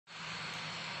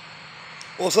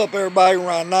What's up, everybody?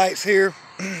 Ron Knights here.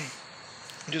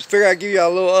 Just figured I'd give you a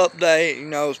little update. You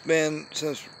know, it's been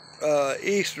since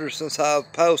Easter since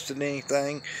I've posted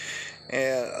anything,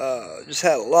 and just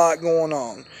had a lot going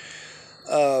on.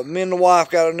 Me and the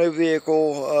wife got a new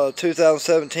vehicle,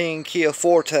 2017 Kia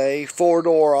Forte,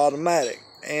 4-door automatic.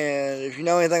 And if you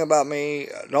know anything about me,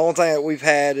 the only thing that we've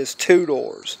had is 2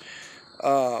 doors.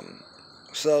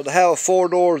 So to have a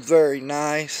 4-door is very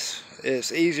nice.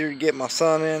 It's easier to get my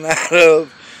son in and out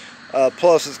of.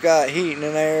 Plus it's got heating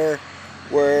and air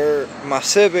where my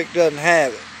Civic doesn't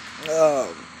have it.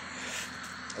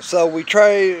 So we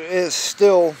trade. It's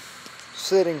still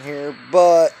sitting here,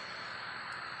 but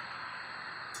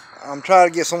I'm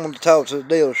trying to get someone to tow it to the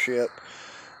dealership.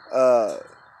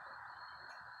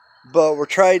 But we're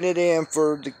trading it in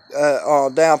for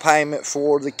the down payment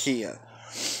for the Kia.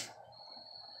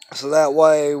 So that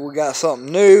way we got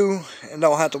something new and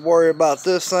don't have to worry about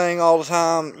this thing all the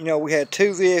time. You know, we had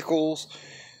 2 vehicles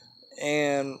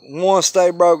and one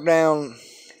stay broke down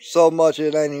so much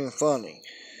it ain't even funny.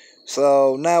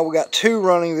 So now we got 2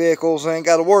 running vehicles and ain't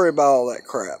got to worry about all that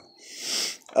crap.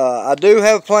 I do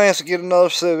have plans to get another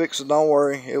Civic, so don't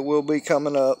worry. It will be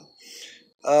coming up.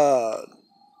 A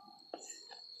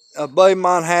buddy of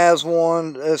mine has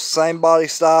one. It's the same body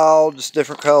style, just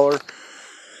different color.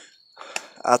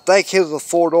 I think his was a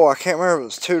 4-door. I can't remember if it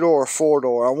was 2-door or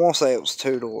 4-door. I want to say it was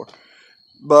 2-door.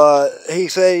 But he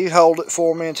said he'd hold it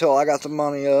for me until I got the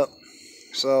money up.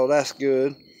 So that's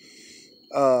good.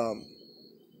 So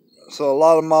a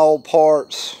lot of my old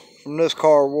parts from this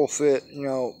car will fit, you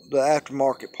know, the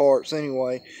aftermarket parts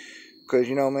anyway. Because,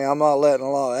 you know me, I'm not letting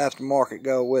a lot of aftermarket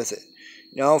go with it.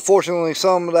 You know, unfortunately,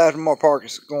 some of the aftermarket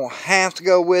parts are going to have to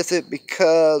go with it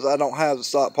because I don't have the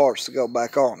stock parts to go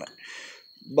back on it.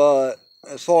 But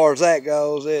as far as that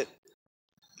goes,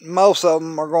 most of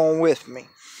them are going with me.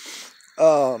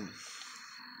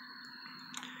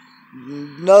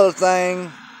 Another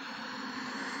thing,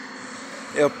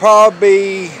 it'll probably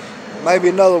be maybe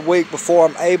another week before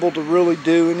I'm able to really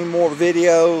do any more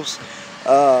videos.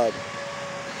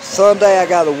 Sunday I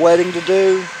got a wedding to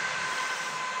do,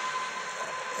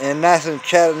 and that's in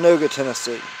Chattanooga,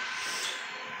 Tennessee.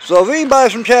 So if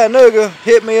anybody's from Chattanooga,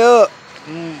 hit me up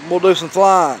and we'll do some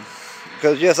flying.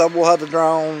 Because yes, I will have the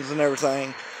drones and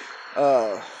everything.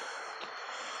 I'll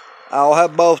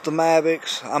have both the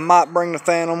Mavics. I might bring the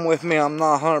Phantom with me. I'm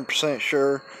not 100%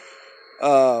 sure.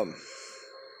 But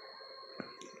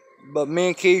me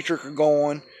and Keetrick are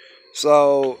going.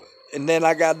 So, and then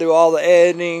I got to do all the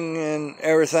editing and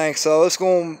everything. So it's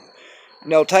going to, you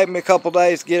know, take me a couple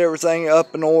days to get everything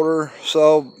up in order.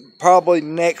 So probably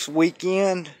next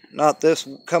weekend, not this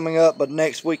coming up, but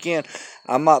next weekend,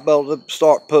 I might be able to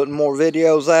start putting more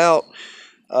videos out.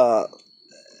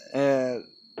 And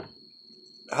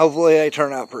hopefully they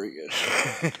turn out pretty good.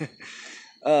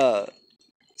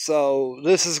 So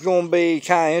this is going to be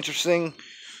kind of interesting.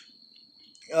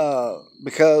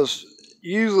 Because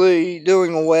usually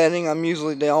doing a wedding, I'm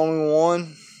usually the only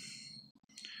one.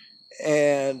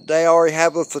 And they already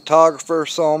have a photographer,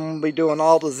 so I'm going to be doing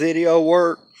all the video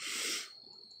work.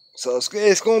 So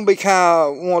it's going to be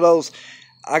kind of one of those,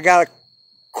 I got to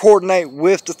coordinate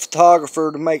with the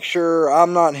photographer to make sure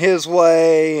I'm not in his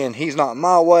way and he's not in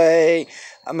my way.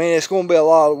 I mean, it's going to be a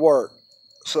lot of work.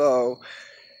 So,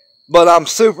 but I'm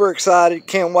super excited.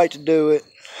 Can't wait to do it.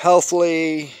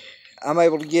 Hopefully, I'm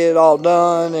able to get it all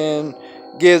done and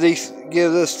give this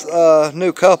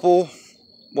new couple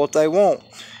what they want.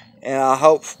 And I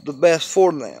hope the best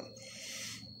for them.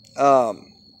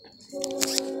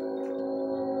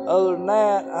 Other than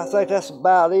that, I think that's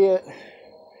about it.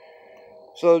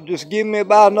 So just give me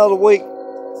about another week,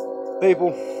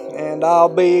 people, and I'll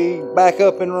be back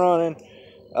up and running.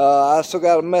 I still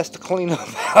got a mess to clean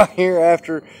up out here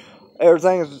after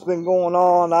everything that's been going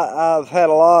on. I've had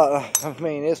a lot. I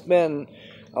mean, it's been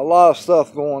a lot of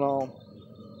stuff going on.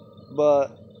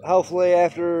 But hopefully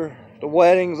after the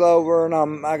wedding's over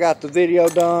and I got the video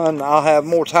done, I'll have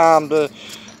more time to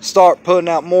start putting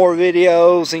out more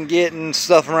videos and getting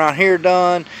stuff around here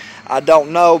done. I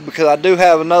don't know, because I do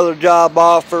have another job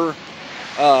offer,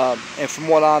 and from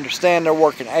what I understand, they're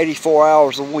working 84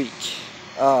 hours a week.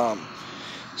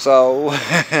 So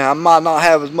I might not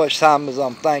have as much time as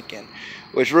I'm thinking,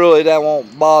 which really that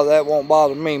won't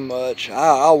bother me much.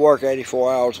 I'll work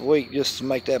 84 hours a week just to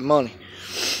make that money.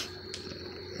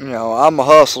 You know, I'm a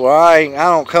hustler. I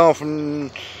don't come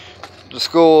from the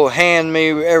school, hand me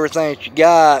everything that you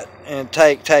got and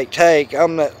take. I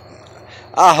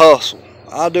hustle.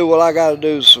 I do what I got to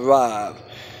do to survive.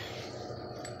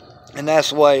 And that's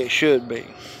the way it should be,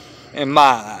 in my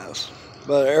eyes.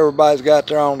 But everybody's got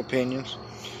their own opinions.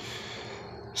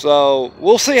 So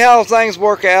we'll see how things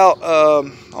work out.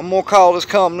 I'm gonna call this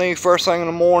company first thing in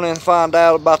the morning and find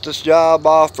out about this job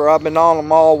offer. I've been on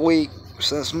them all week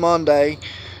since Monday.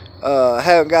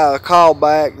 Haven't got a call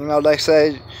back. You know, they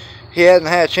say he hasn't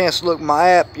had a chance to look at my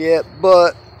app yet,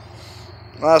 but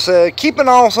like I said, keeping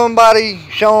on somebody,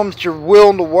 showing them that you're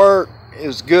willing to work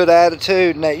is good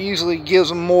attitude, and that usually gives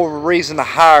them more of a reason to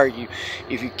hire you.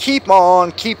 If you keep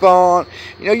on,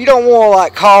 you know, you don't want to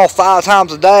like call 5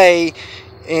 times a day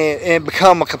and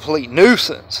become a complete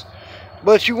nuisance.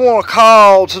 But you want to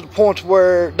call to the point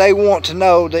where they want to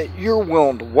know that you're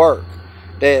willing to work.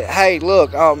 That, hey,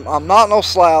 look, I'm not no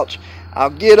slouch. I'll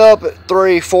get up at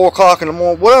 3, 4 o'clock in the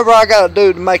morning. Whatever I got to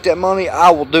do to make that money, I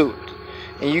will do it.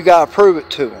 And you got to prove it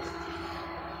to them.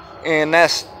 And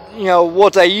that's, you know,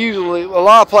 what they usually, a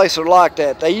lot of places are like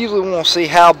that. They usually want to see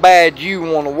how bad you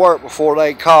want to work before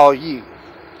they call you.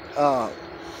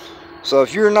 So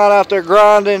if you're not out there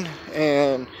grinding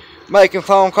and making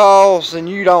phone calls, then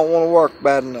you don't want to work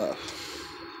bad enough.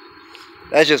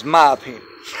 That's just my opinion.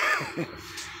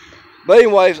 But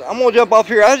anyways, I'm going to jump off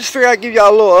here. I just figured I'd give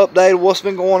y'all a little update of what's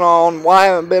been going on, why I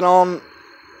haven't been on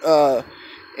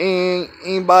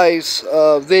anybody's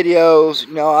videos.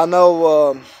 You know, I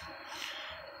know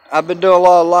I've been doing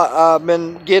I've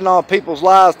been getting on people's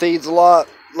live feeds a lot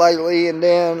lately, and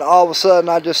then all of a sudden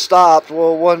I just stopped.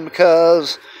 Well, it wasn't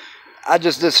because I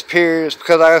just disappeared. It's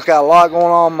because I just got a lot going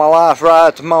on in my life right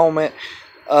at the moment,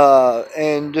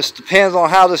 and just depends on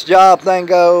how this job thing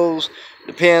goes.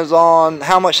 Depends on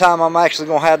how much time I'm actually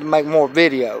going to have to make more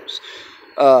videos.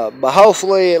 But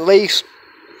hopefully at least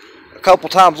a couple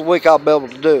times a week I'll be able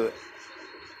to do it.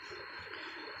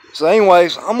 So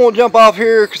anyways, I'm going to jump off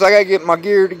here because I got to get my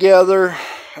gear together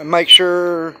and make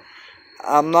sure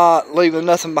I'm not leaving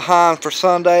nothing behind for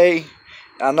Sunday.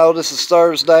 I know this is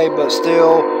Thursday, but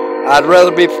still, I'd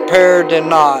rather be prepared than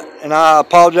not. And I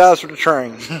apologize for the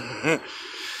train.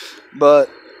 But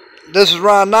this is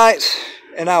Ryan Knights,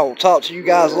 and I will talk to you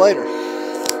guys later.